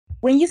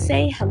When you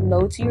say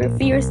hello to your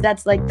fears,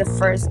 that's like the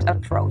first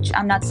approach.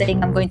 I'm not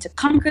saying I'm going to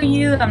conquer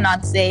you. I'm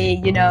not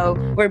saying,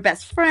 we're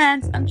best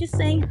friends. I'm just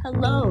saying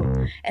hello.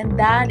 And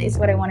that is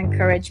what I want to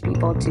encourage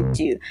people to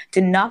do,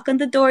 to knock on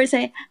the door,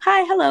 say,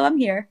 hi, hello, I'm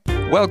here.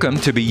 Welcome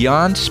to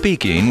Beyond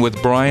Speaking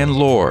with Brian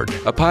Lord,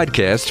 a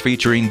podcast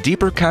featuring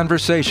deeper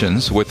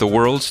conversations with the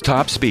world's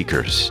top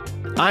speakers.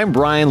 I'm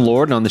Brian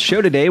Lord, and on the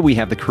show today, we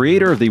have the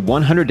creator of the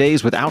 100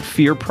 Days Without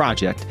Fear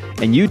project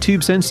and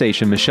YouTube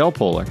sensation Michelle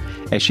Poler,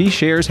 as she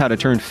shares how to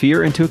turn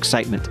fear into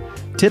excitement,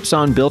 tips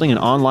on building an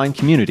online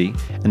community,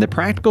 and the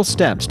practical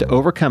steps to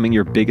overcoming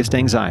your biggest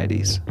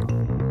anxieties.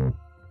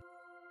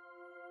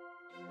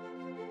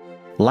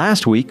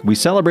 Last week, we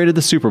celebrated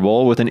the Super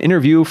Bowl with an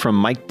interview from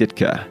Mike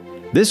Ditka.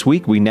 This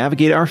week, we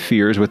navigate our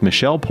fears with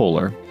Michelle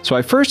Poler, so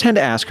I first had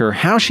to ask her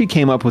how she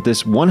came up with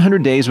this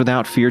 100 Days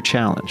Without Fear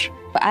challenge.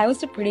 I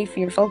was a pretty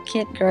fearful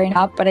kid growing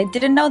up, but I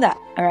didn't know that,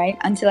 all right,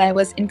 until I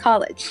was in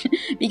college.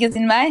 Because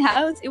in my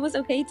house, it was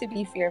okay to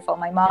be fearful.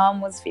 My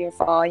mom was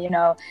fearful,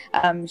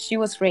 she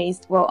was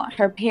raised,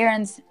 her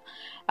parents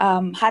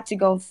had to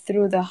go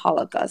through the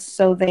Holocaust.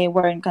 So they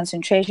were in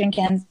concentration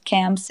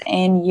camps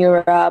in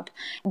Europe.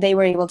 They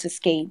were able to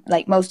escape.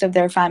 Like most of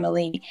their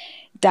family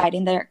died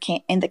in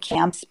the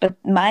camps, but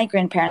my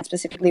grandparents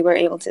specifically were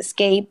able to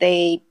escape.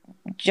 They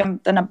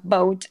jumped on a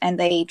boat and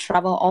they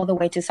traveled all the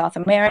way to South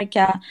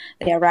America.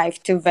 They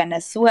arrived to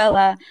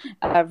Venezuela,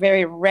 a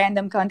very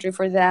random country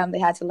for them. They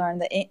had to learn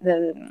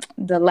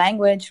the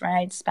language,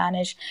 right,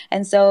 Spanish.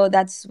 And so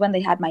that's when they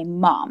had my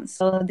mom.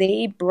 So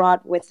they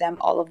brought with them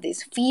all of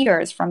these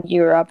fears from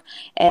Europe,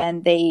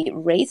 and they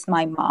raised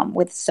my mom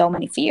with so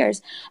many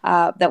fears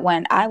that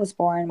when I was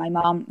born, my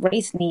mom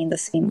raised me in the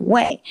same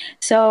way.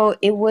 So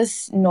it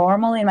was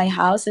normal in my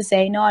house to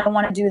say, no, I don't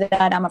want to do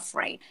that. I'm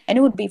afraid. And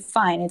it would be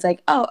fine. It's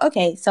like, oh,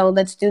 okay, so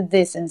let's do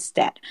this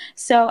instead.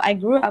 So I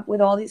grew up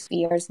with all these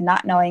fears,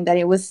 not knowing that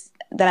I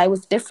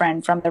was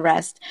different from the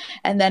rest.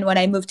 And then when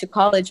I moved to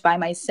college by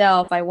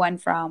myself, I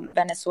went from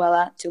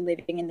Venezuela to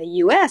living in the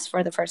US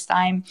for the first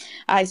time.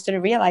 I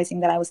started realizing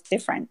that I was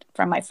different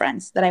from my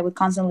friends, that I would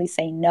constantly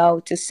say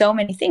no to so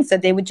many things,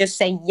 that they would just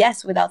say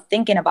yes without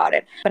thinking about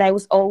it. But I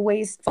was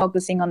always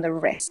focusing on the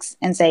risks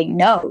and saying,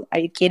 no, are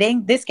you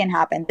kidding? This can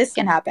happen. This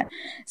can happen.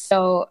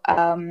 So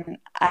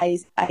I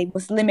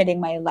was limiting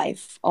my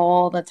life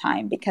all the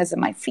time because of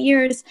my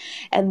fears.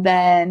 And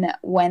then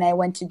when I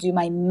went to do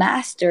my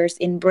master's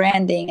in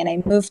branding and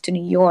I moved to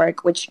New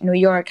York, which New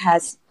York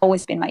has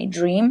always been my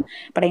dream,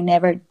 but I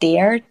never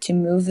dared to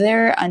move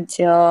there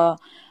until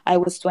I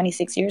was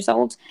 26 years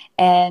old.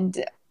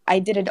 And I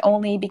did it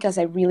only because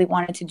I really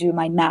wanted to do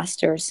my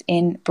master's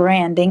in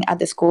branding at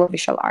the School of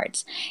Visual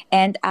Arts.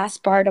 And as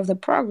part of the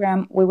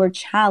program, we were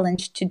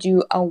challenged to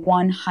do a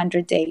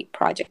 100-day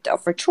project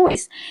of our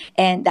choice.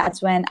 And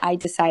that's when I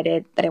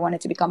decided that I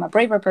wanted to become a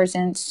braver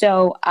person.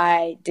 So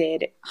I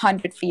did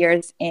 100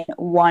 fears in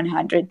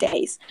 100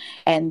 days.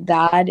 And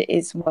that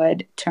is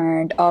what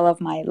turned all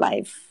of my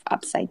life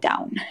upside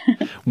down.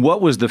 What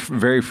was the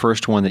very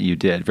first one that you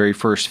did, very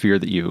first fear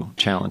that you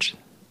challenged?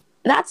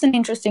 That's an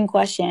interesting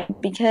question,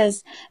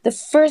 because the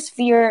first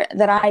fear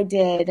that I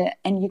did,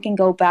 and you can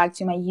go back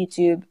to my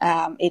YouTube,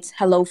 it's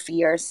Hello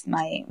Fears,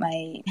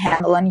 my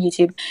handle on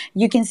YouTube.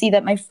 You can see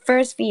that my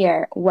first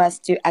fear was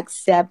to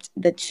accept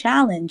the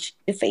challenge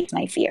to face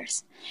my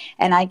fears.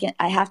 And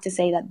I have to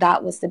say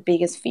that was the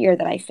biggest fear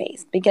that I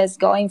faced, because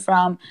going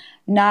from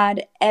not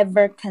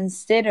ever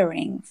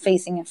considering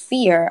facing a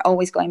fear,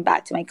 always going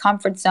back to my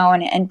comfort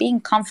zone and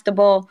being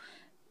comfortable,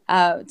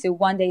 to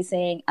one day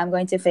saying I'm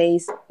going to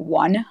face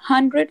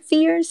 100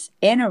 fears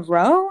in a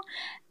row,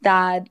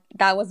 that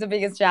was the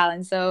biggest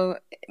challenge. So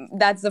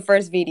that's the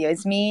first video.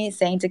 It's me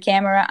saying to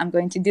camera, I'm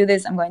going to do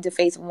this. I'm going to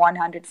face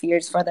 100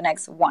 fears for the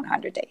next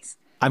 100 days.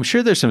 I'm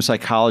sure there's some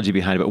psychology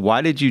behind it, but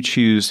why did you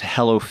choose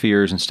Hello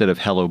Fears instead of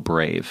Hello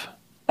Brave?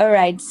 All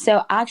right.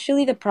 So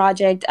actually the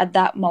project at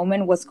that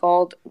moment was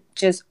called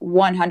just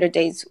 100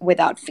 Days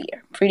Without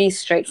Fear. Pretty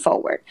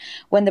straightforward.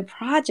 When the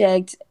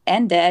project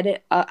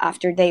ended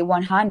after day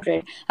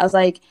 100, I was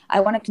like, I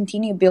want to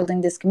continue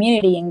building this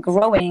community and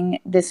growing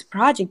this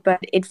project, but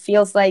it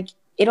feels like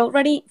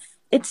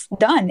it's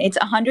done. It's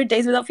 100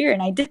 Days Without Fear,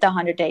 and I did the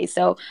 100 days.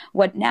 So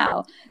what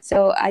now?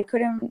 So I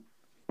couldn't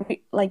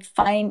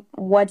find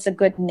what's a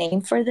good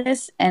name for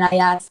this, and I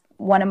asked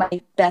one of my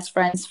best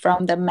friends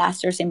from the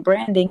Masters in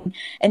Branding,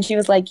 and she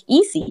was like,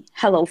 easy,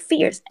 Hello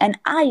Fears. And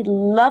I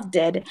loved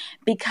it,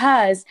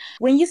 because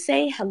when you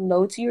say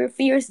hello to your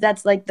fears,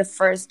 that's like the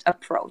first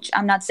approach.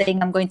 I'm not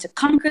saying I'm going to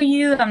conquer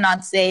you. I'm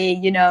not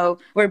saying,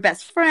 we're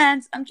best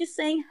friends. I'm just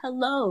saying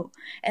hello.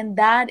 And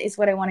that is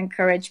what I want to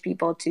encourage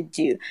people to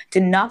do, to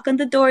knock on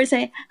the door,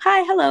 say,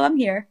 hi, hello, I'm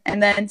here,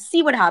 and then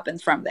see what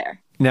happens from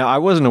there. Now, I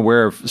wasn't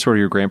aware of sort of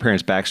your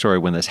grandparents'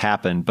 backstory when this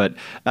happened, but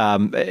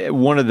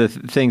one of the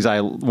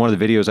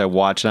videos I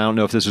watched, and I don't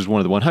know if this was one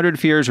of the 100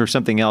 fears or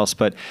something else,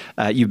 but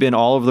you've been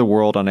all over the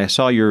world, and I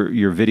saw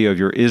your video of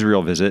your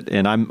Israel visit,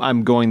 and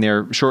I'm going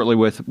there shortly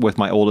with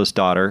my oldest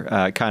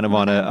daughter, kind of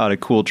on a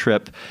cool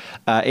trip,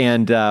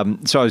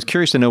 so I was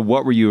curious to know,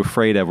 what were you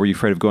afraid of? Were you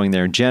afraid of going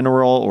there in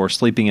general, or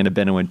sleeping in a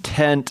Bedouin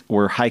tent,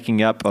 or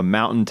hiking up a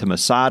mountain to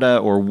Masada,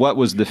 or what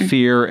was the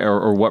fear,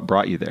 or what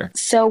brought you there?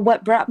 So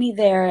what brought me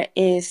there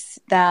is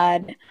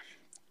that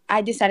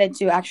I decided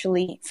to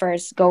actually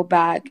first go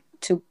back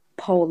to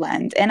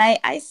Poland. And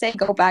I say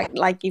go back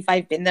like if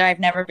I've been there. I've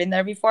never been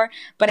there before.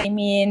 But I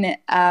mean,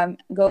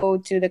 go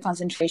to the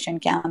concentration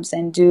camps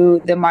and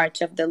do the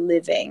March of the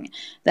Living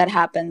that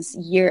happens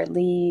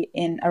yearly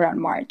in around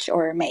March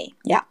or May.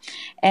 Yeah.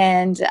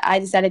 And I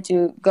decided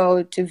to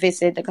go to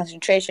visit the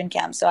concentration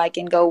camp so I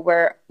can go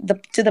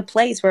to the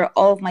place where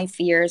all of my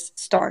fears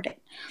started.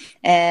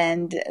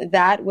 And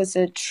that was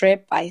a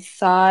trip I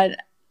thought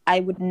I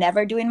would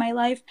never do in my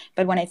life.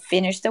 But when I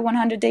finished the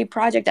 100-day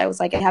project, I was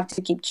like, I have to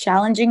keep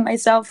challenging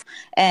myself,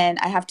 and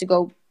I have to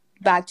go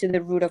back to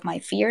the root of my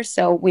fears.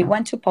 So we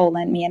went to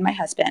Poland, me and my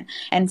husband.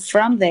 And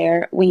from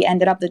there, we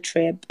ended up the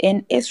trip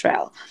in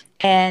Israel.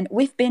 And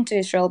we've been to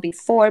Israel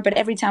before, but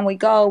every time we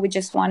go, we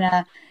just want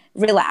to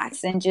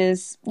relax and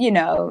just,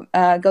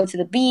 go to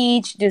the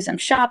beach, do some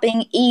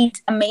shopping,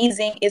 eat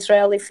amazing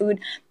Israeli food.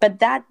 But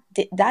that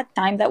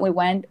time that we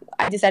went,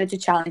 I decided to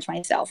challenge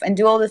myself and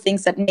do all the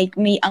things that make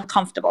me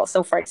uncomfortable.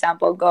 So, for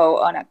example, go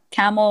on a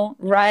camel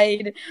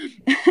ride,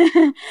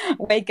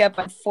 wake up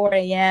at 4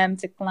 a.m.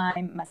 to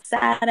climb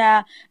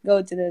Masada,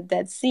 go to the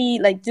Dead Sea,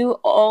 like do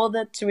all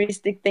the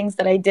touristic things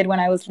that I did when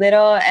I was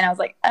little. And I was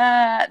like,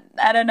 I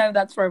don't know if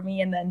that's for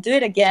me. And then do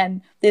it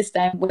again, this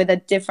time with a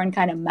different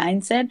kind of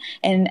mindset.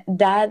 And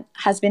that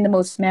has been the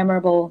most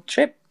memorable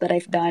trip that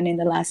I've done in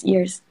the last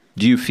years.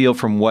 Do you feel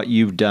from what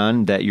you've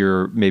done that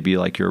maybe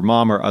like your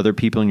mom or other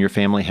people in your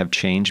family have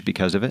changed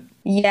because of it?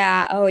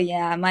 Yeah. Oh,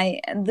 yeah.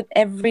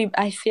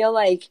 I feel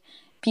like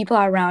people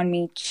around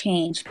me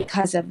changed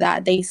because of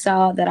that. They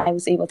saw that I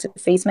was able to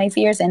face my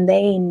fears, and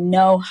they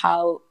know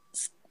how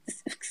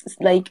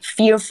like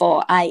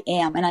fearful I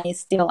am, and I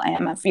still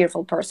am a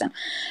fearful person.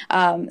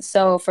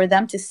 So for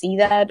them to see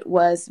that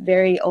was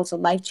very also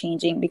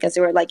life-changing, because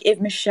they were like,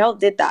 if Michelle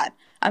did that,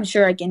 I'm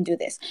sure I can do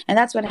this. And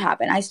that's what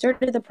happened. I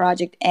started the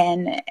project,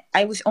 and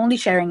I was only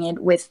sharing it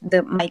with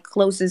my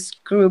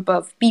closest group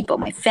of people,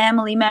 my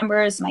family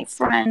members, my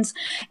friends.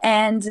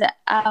 And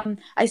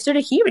I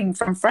started hearing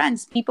from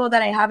friends, people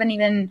that I haven't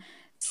even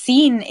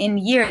seen in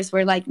years,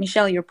 were like,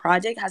 Michelle, your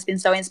project has been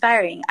so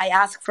inspiring. I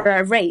asked for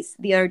a raise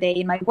the other day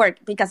in my work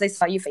because I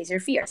saw you face your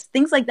fears,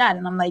 things like that.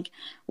 And I'm like,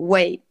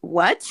 wait,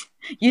 what?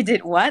 You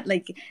did what?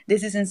 Like,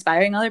 this is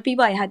inspiring other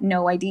people? I had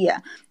no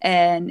idea.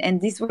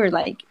 And these were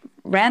like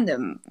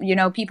random,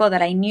 people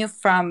that I knew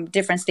from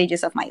different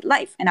stages of my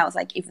life. And I was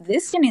like, if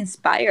this can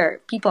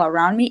inspire people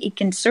around me, it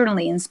can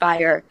certainly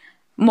inspire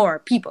more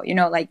people,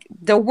 like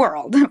the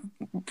world,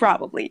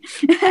 probably.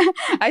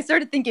 I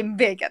started thinking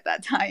big at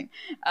that time.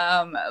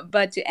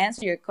 But to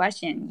answer your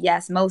question,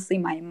 yes, mostly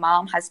my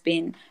mom has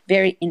been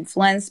very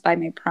influenced by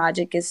my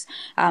project, because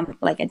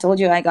like I told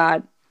you, I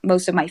got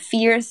most of my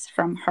fears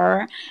from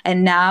her,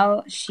 and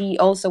now she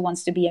also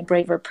wants to be a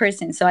braver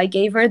person. So I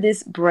gave her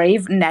this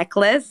brave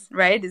necklace,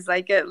 right? It's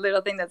like a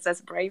little thing that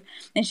says brave,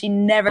 and she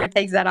never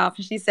takes that off.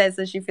 She says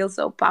that she feels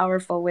so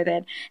powerful with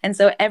it. And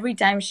so every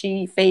time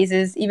she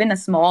faces even a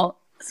small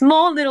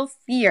little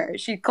fear,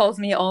 she calls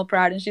me all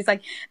proud, and she's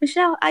like,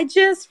 Michelle, I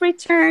just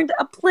returned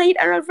a plate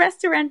at a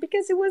restaurant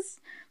because it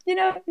was,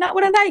 not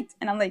what I liked.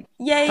 And I'm like,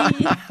 yay.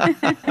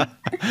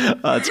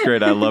 That's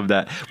great. I love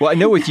that. Well, I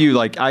know with you,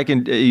 like I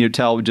can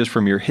tell just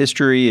from your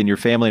history and your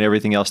family and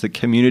everything else, the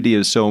community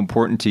is so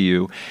important to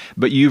you,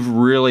 but you've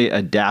really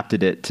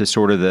adapted it to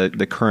sort of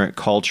the current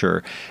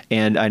culture.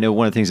 And I know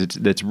one of the things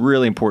that's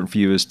really important for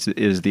you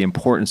is the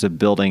importance of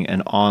building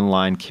an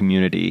online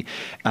community.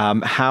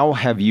 How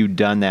have you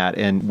done that?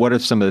 And what are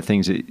some of the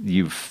things that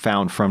you've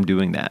found from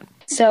doing that?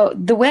 So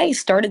the way I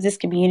started this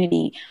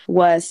community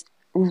was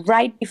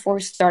right before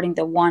starting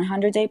the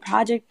 100-day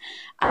project.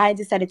 I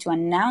decided to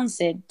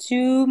announce it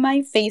to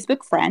my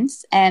Facebook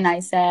friends, and I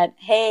said,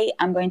 hey,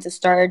 I'm going to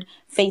start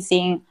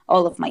facing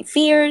all of my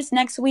fears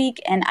next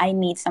week, and I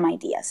need some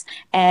ideas.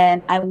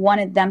 And I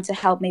wanted them to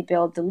help me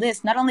build the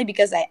list, not only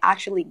because I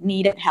actually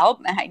needed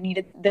help and I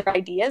needed their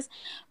ideas,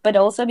 but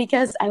also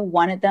because I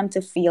wanted them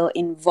to feel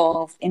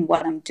involved in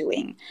what I'm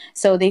doing,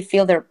 so they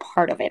feel they're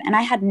part of it. And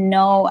I had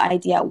no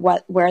idea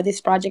where this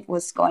project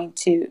was going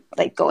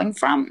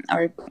from,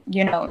 or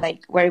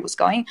like where it was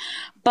going.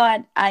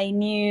 But I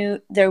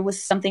knew there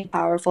was something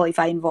powerful if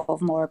I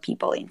involve more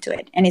people into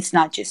it, and it's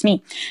not just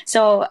me.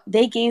 So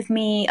they gave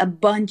me a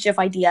bunch of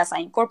ideas. I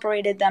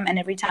incorporated them, and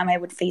every time I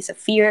would face a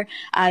fear,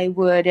 I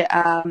would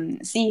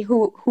see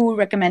who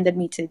recommended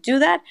me to do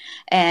that,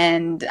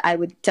 and I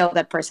would tell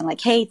that person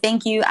like, "Hey,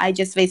 thank you. I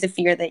just faced a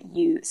fear that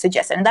you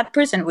suggested," and that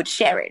person would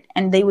share it,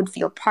 and they would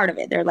feel part of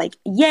it. They're like,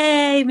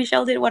 "Yay,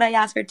 Michelle did what I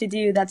asked her to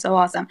do. That's so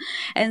awesome."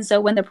 And so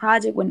when the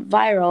project went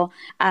viral,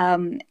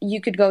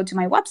 you could go to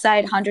my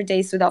website,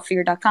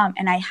 100dayswithoutfear.com,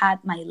 and I had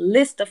my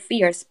list of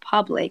fears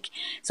public.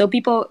 So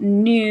people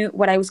knew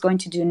what I was going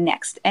to do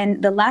next.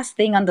 And the last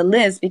thing on the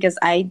list, because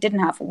I didn't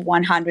have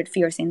 100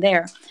 fears in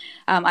there,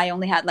 I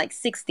only had like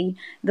 60.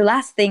 The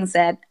last thing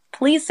said,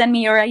 "Please send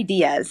me your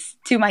ideas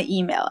to my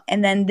email."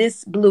 And then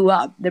this blew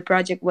up. The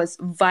project was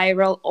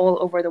viral all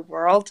over the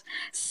world.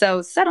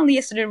 So suddenly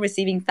I started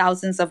receiving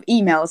thousands of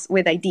emails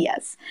with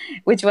ideas,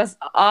 which was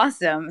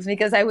awesome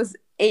because I was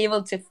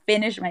able to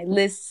finish my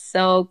list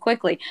so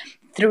quickly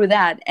through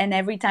that. And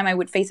every time I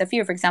would face a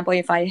fear, for example,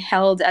 if I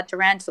held a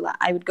tarantula,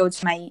 I would go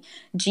to my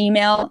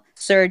Gmail,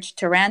 search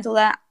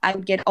tarantula. I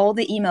would get all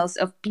the emails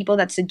of people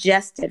that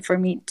suggested for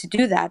me to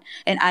do that,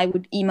 and I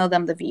would email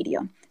them the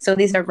video. So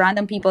these are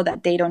random people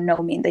that they don't know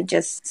me, and they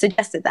just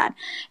suggested that.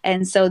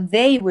 And so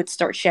they would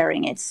start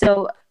sharing it.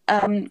 So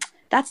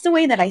that's the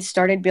way that I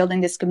started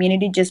building this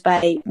community, just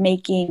by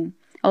making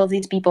all of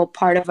these people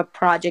part of a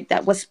project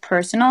that was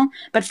personal,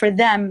 but for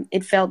them,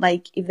 it felt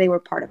like if they were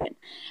part of it.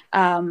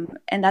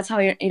 And that's how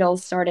it all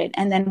started.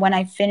 And then when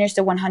I finished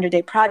the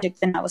 100-day project,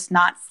 then I was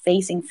not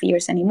facing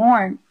fears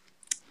anymore.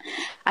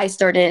 I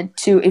started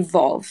to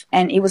evolve,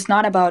 and it was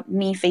not about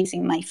me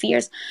facing my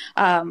fears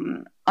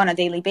on a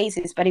daily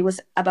basis, but it was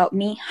about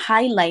me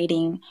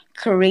highlighting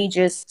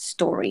courageous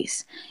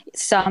stories.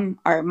 Some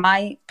are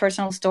my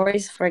personal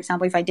stories. For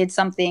example, if I did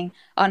something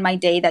on my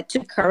day that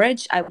took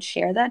courage, I would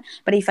share that.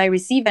 But if I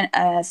receive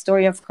a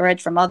story of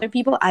courage from other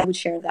people, I would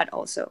share that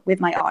also with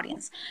my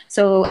audience.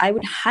 So I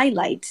would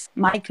highlight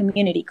my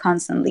community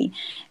constantly.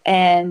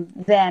 And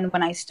then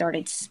when I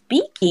started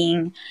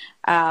speaking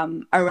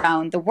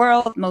around the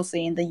world,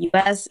 mostly in the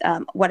US,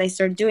 what I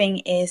started doing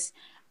is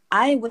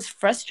I was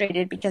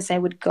frustrated because I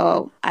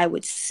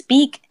would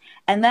speak,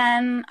 and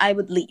then I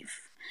would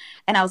leave.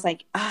 And I was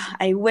like,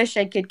 I wish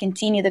I could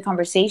continue the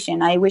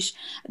conversation. I wish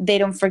they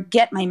don't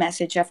forget my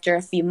message after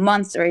a few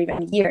months or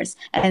even years.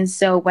 And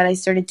so what I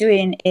started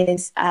doing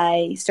is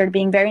I started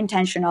being very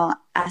intentional,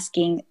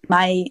 asking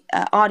my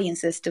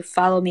audiences to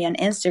follow me on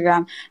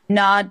Instagram,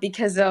 not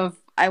because of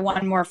I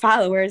want more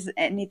followers,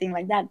 anything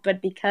like that,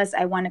 but because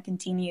I want to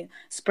continue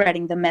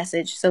spreading the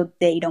message so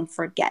they don't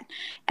forget.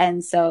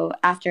 And so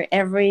after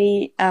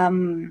every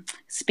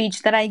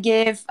speech that I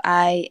give,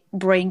 I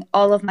bring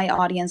all of my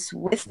audience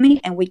with me,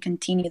 and we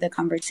continue the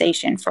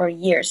conversation for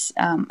years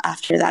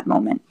after that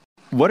moment.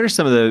 What are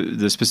some of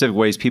the specific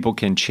ways people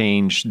can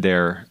change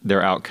their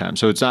outcome?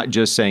 So it's not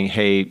just saying,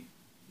 hey,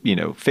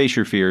 face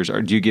your fears.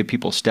 Or do you give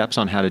people steps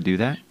on how to do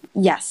that?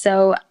 Yeah.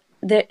 So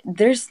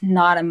there's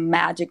not a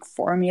magic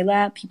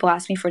formula. People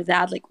ask me for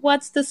that, like,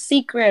 what's the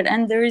secret?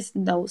 And there is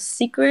no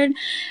secret,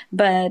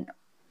 but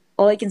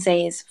all I can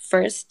say is,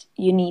 first,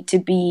 you need to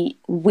be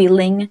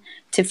willing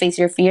to face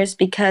your fears,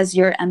 because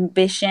your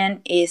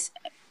ambition is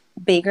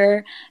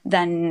bigger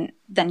than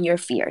your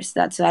fears.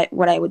 That's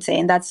what I would say.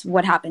 And that's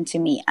what happened to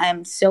me. I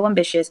am so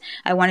ambitious.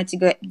 I wanted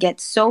to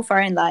get so far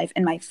in life,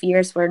 and my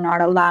fears were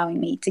not allowing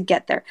me to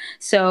get there.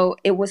 So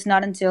it was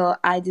not until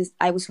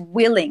I was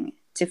willing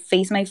to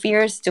face my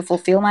fears, to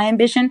fulfill my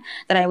ambition,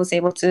 that I was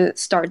able to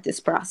start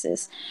this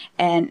process.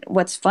 And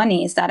what's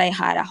funny is that I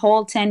had a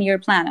whole 10-year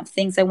plan of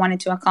things I wanted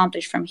to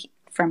accomplish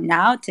from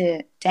now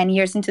to 10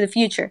 years into the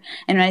future.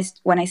 And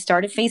when I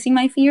started facing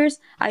my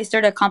fears, I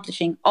started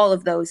accomplishing all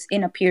of those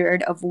in a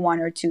period of 1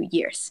 or 2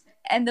 years.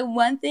 And the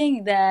one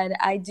thing that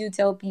I do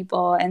tell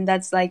people, and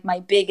that's like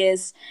my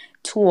biggest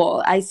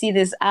tool, I see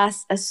this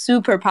as a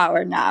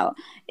superpower now,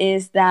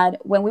 is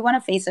that when we want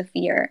to face a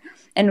fear,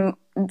 and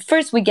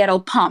first we get all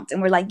pumped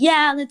and we're like,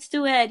 yeah, let's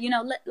do it.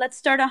 Let's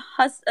start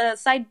a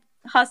side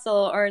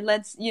hustle, or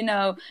let's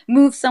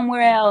move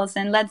somewhere else,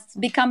 and let's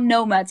become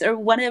nomads, or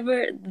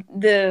whatever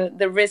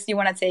the risk you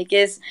want to take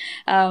is.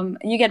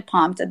 You get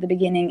pumped at the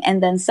beginning,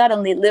 and then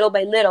suddenly, little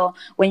by little,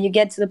 when you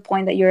get to the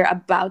point that you're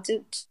about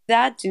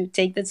to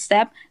take that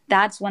step,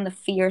 that's when the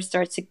fear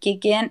starts to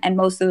kick in. And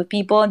most of the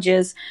people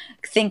just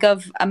think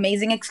of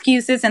amazing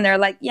excuses, and they're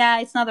like, yeah,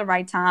 it's not the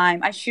right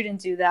time, I shouldn't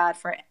do that,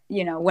 for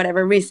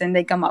whatever reason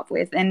they come up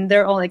with, and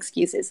they're all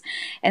excuses.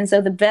 And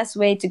so the best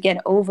way to get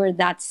over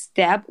that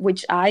step,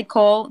 which I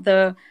call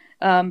the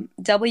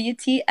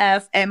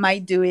WTF am I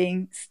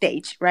doing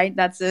stage, right?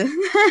 That's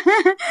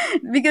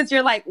because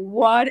you're like,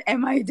 what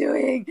am I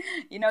doing?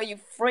 You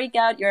freak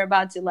out, you're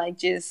about to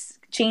just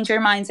change your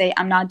mind, say,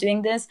 I'm not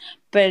doing this.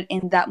 But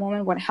in that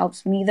moment, what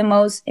helps me the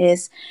most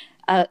is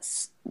a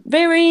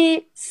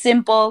very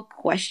simple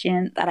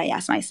question that I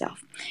ask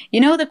myself.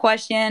 The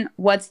question,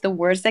 what's the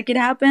worst that could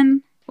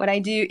happen? what I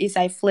do is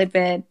I flip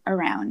it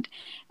around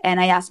and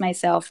I ask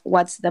myself,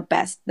 what's the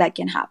best that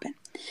can happen?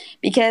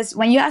 Because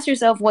when you ask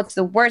yourself what's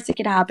the worst that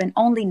could happen,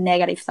 only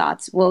negative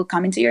thoughts will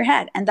come into your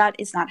head. And that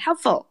is not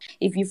helpful.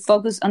 If you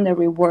focus on the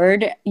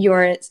reward,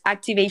 your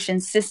activation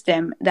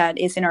system that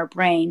is in our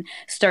brain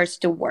starts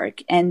to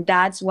work. And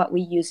that's what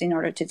we use in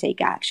order to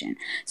take action.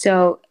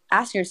 So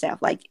ask yourself,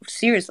 like,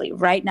 seriously,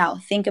 right now,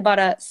 think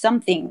about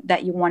something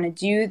that you want to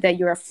do that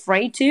you're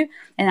afraid to,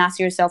 and ask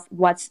yourself,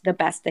 what's the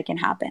best that can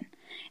happen?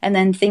 And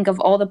then think of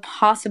all the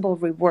possible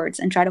rewards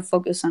and try to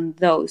focus on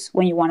those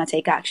when you want to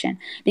take action,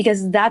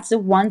 because that's the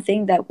one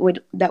thing that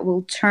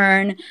will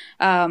turn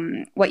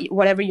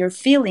whatever you're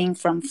feeling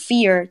from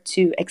fear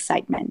to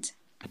excitement.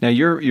 Now,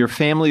 your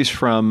family's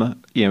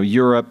from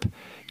Europe.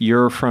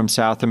 You're from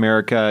South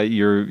America.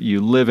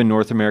 You live in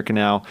North America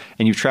now,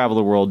 and you travel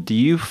the world. Do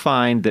you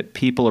find that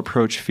people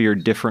approach fear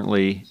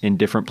differently in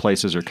different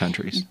places or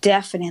countries?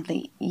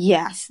 Definitely,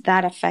 yes.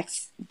 That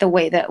affects the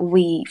way that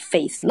we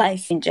face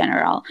life in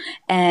general.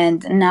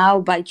 And now,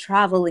 by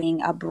traveling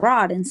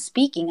abroad and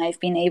speaking, I've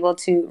been able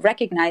to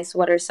recognize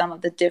what are some of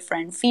the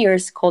different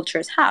fears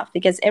cultures have,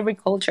 because every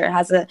culture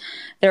has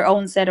their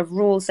own set of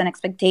rules and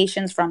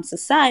expectations from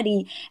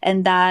society,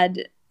 and that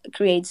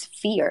creates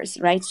fears,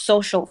 right?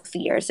 Social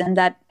fears. And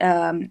that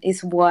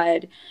is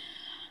what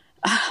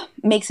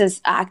makes us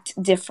act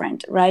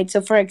different, right? So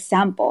for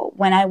example,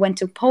 when I went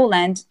to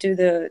Poland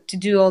to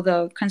do all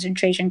the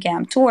concentration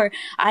camp tour,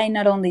 I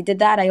not only did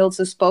that, I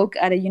also spoke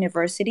at a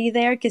university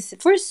there, because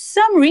for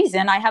some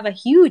reason I have a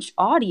huge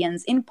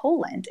audience in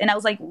Poland. And I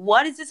was like,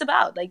 what is this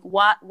about? Like,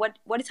 what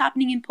is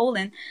happening in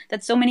Poland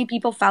that so many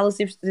people follow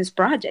this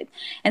project?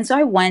 And so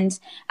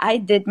I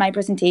did my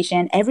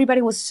presentation.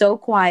 Everybody was so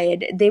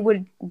quiet.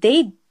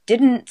 They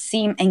didn't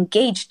seem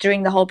engaged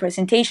during the whole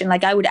presentation.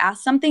 Like, I would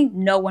ask something,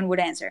 no one would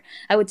answer.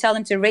 I would tell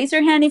them to raise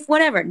their hand if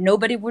whatever,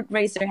 nobody would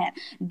raise their hand.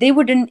 They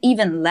wouldn't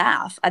even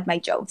laugh at my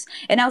jokes.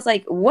 And I was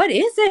like, what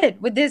is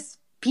it with this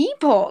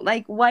people?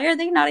 Like, why are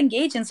they not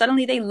engaged? And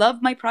suddenly they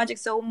love my project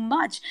so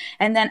much.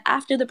 And then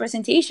after the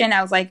presentation,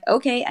 I was like,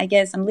 okay, I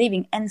guess I'm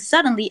leaving. And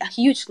suddenly a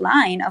huge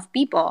line of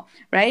people,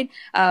 right?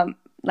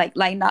 Like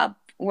lined up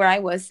where I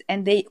was,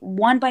 and they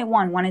one by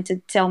one wanted to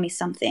tell me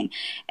something,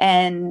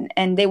 and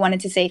they wanted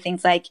to say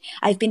things like,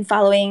 I've been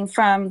following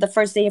from the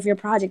first day of your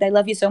project, I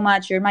love you so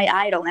much, you're my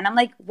idol. And I'm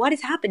like, what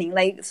is happening?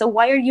 Like, so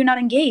why are you not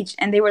engaged?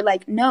 And they were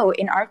like, no,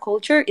 in our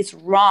culture it's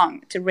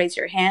wrong to raise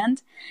your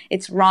hand,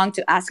 it's wrong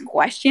to ask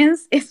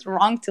questions, it's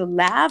wrong to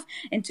laugh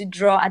and to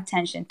draw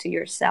attention to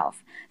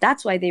yourself.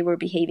 That's why they were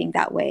behaving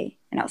that way.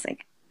 And I was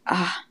like,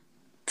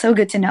 so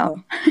good to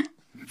know.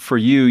 For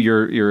you,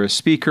 you're a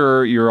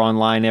speaker, you're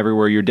online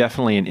everywhere, you're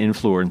definitely an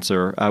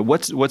influencer.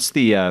 What's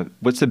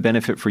the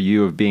benefit for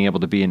you of being able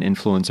to be an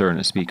influencer and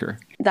a speaker?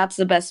 That's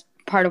the best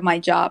part of my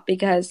job,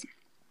 because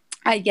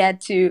I get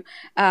to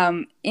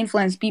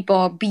influence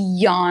people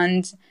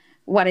beyond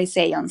what I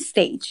say on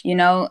stage.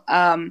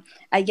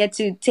 I get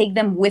to take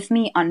them with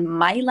me on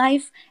my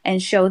life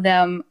and show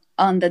them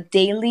on the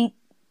daily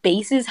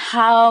basis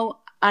how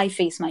I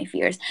face my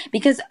fears,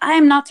 because I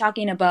am not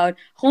talking about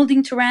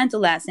holding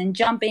tarantulas and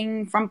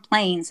jumping from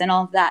planes and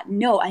all of that.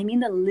 No, I mean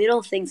the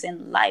little things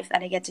in life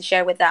that I get to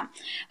share with them,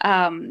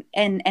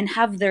 and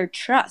have their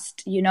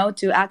trust,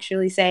 to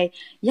actually say,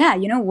 yeah,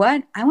 you know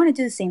what? I want to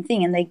do the same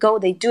thing. And they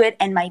do it.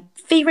 And my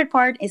favorite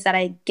part is that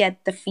I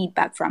get the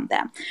feedback from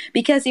them,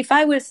 because if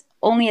I was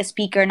only a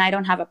speaker and I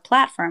don't have a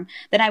platform,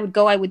 then I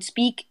would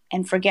speak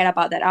and forget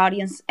about that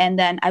audience, and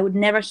then I would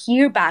never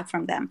hear back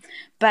from them.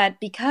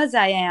 But because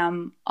I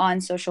am on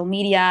social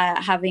media,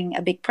 having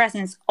a big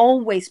presence,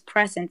 always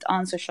present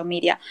on social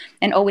media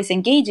and always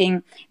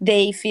engaging,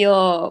 they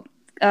feel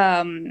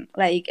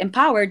like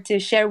empowered to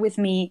share with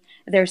me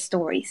their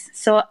stories.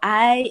 So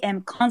I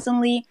am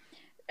constantly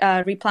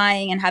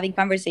replying and having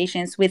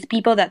conversations with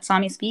people that saw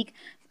me speak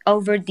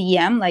over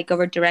DM, like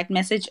over direct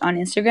message on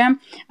Instagram.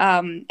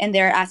 And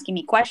they're asking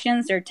me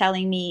questions. They're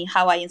telling me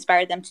how I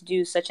inspired them to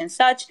do such and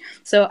such.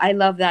 So I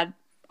love that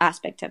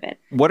aspect of it.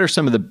 What are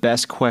some of the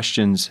best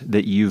questions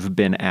that you've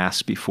been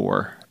asked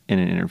before in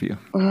an interview?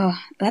 Oh,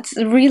 that's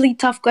a really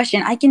tough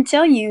question. I can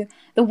tell you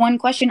the one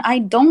question I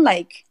don't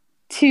like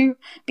to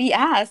be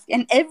asked,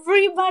 and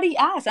everybody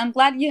asks. I'm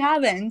glad you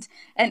haven't.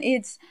 And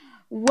it's,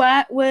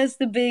 what was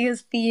the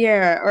biggest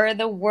fear or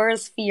the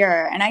worst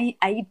fear? And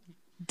I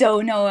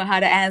don't know how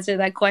to answer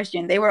that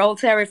question. They were all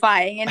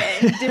terrifying in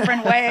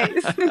different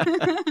ways.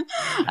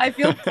 I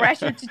feel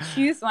pressure to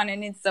choose one,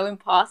 and it's so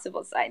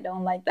impossible. So I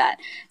don't like that.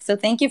 So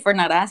thank you for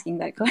not asking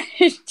that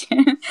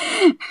question.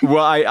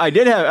 Well, I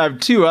did have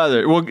two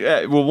other.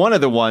 Well, one of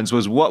the ones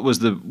was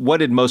what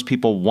did most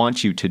people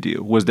want you to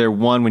do? Was there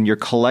one when you're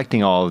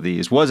collecting all of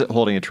these? Was it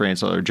holding a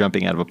tarantula or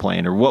jumping out of a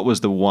plane, or what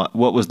was the one?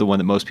 What was the one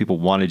that most people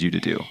wanted you to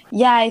do?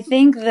 Yeah, I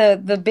think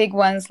the big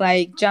ones,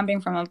 like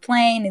jumping from a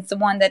plane, it's the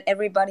one that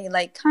everybody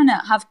kind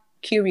of have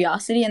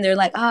curiosity, and they're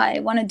like, I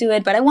want to do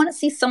it, but I want to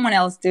see someone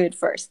else do it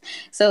first.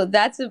 So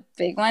that's a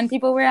big one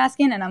people were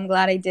asking, and I'm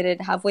glad I did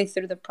it halfway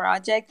through the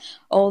project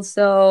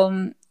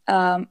also.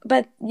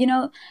 But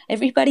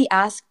everybody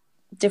asked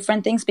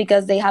different things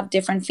because they have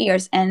different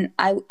fears. And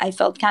I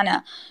felt kind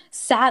of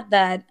sad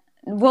that,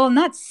 well,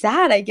 not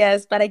sad, I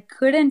guess, but I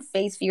couldn't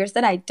face fears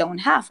that I don't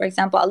have. For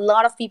example, a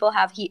lot of people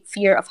have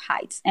fear of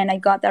heights, and I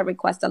got that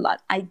request a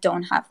lot. I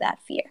don't have that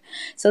fear.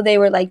 So they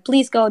were like,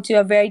 please go to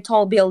a very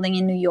tall building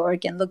in New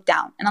York and look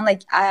down. And I'm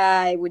like,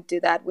 I would do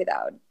that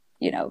without,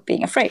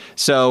 being afraid.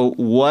 So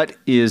what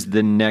is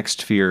the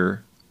next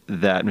fear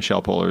that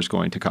Michelle Poler is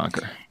going to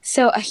conquer?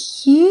 So a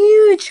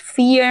huge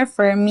fear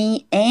for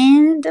me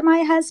and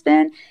my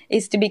husband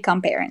is to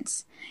become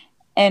parents.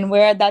 And we're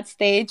at that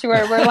stage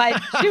where we're like,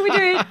 should we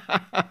do it?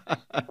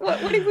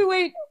 What if we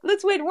wait?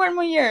 Let's wait 1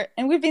 more year.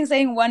 And we've been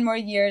saying 1 more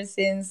year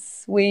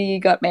since we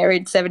got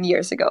married 7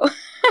 years ago.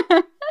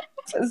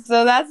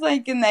 So that's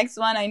like the next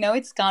one. I know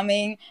it's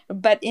coming,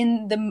 but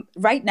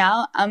right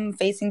now I'm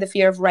facing the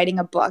fear of writing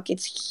a book.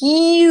 It's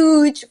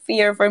huge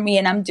fear for me,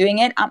 and I'm doing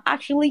it. I'm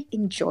actually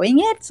enjoying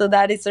it, so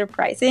that is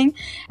surprising.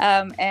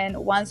 And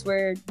once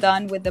we're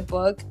done with the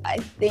book, I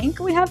think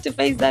we have to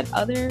face that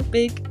other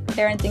big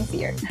parenting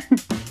fear.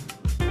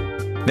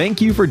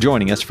 Thank you for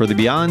joining us for the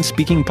Beyond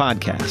Speaking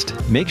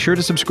podcast. Make sure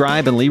to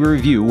subscribe and leave a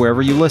review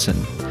wherever you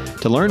listen.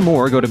 To learn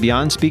more, go to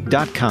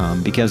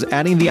BeyondSpeak.com because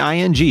adding the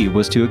ing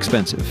was too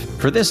expensive.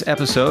 For this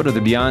episode of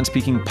the Beyond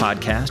Speaking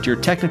podcast, your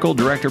technical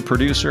director,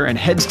 producer, and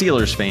head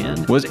Steelers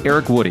fan was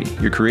Eric Woody.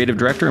 Your creative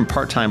director and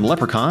part-time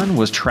leprechaun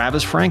was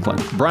Travis Franklin.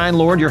 Brian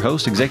Lord, your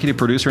host, executive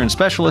producer, and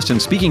specialist in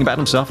speaking about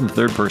himself in the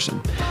third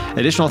person.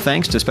 Additional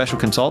thanks to special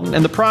consultant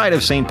and the pride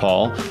of St.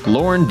 Paul,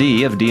 Lauren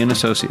D. of D &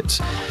 Associates.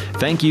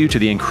 Thank you to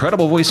the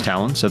incredible voice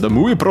talents of the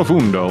muy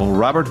profundo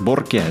Robert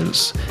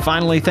Borquez.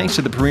 Finally, thanks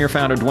to the premier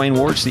founder Dwayne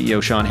Ward,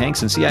 CEO Sean Hanks,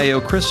 and CIO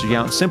Chris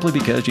Yount, simply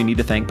because you need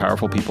to thank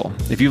powerful people.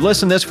 If you've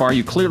listened this far,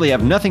 you clearly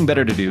have nothing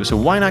better to do, so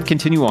why not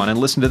continue on and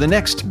listen to the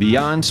next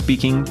Beyond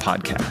Speaking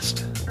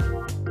podcast?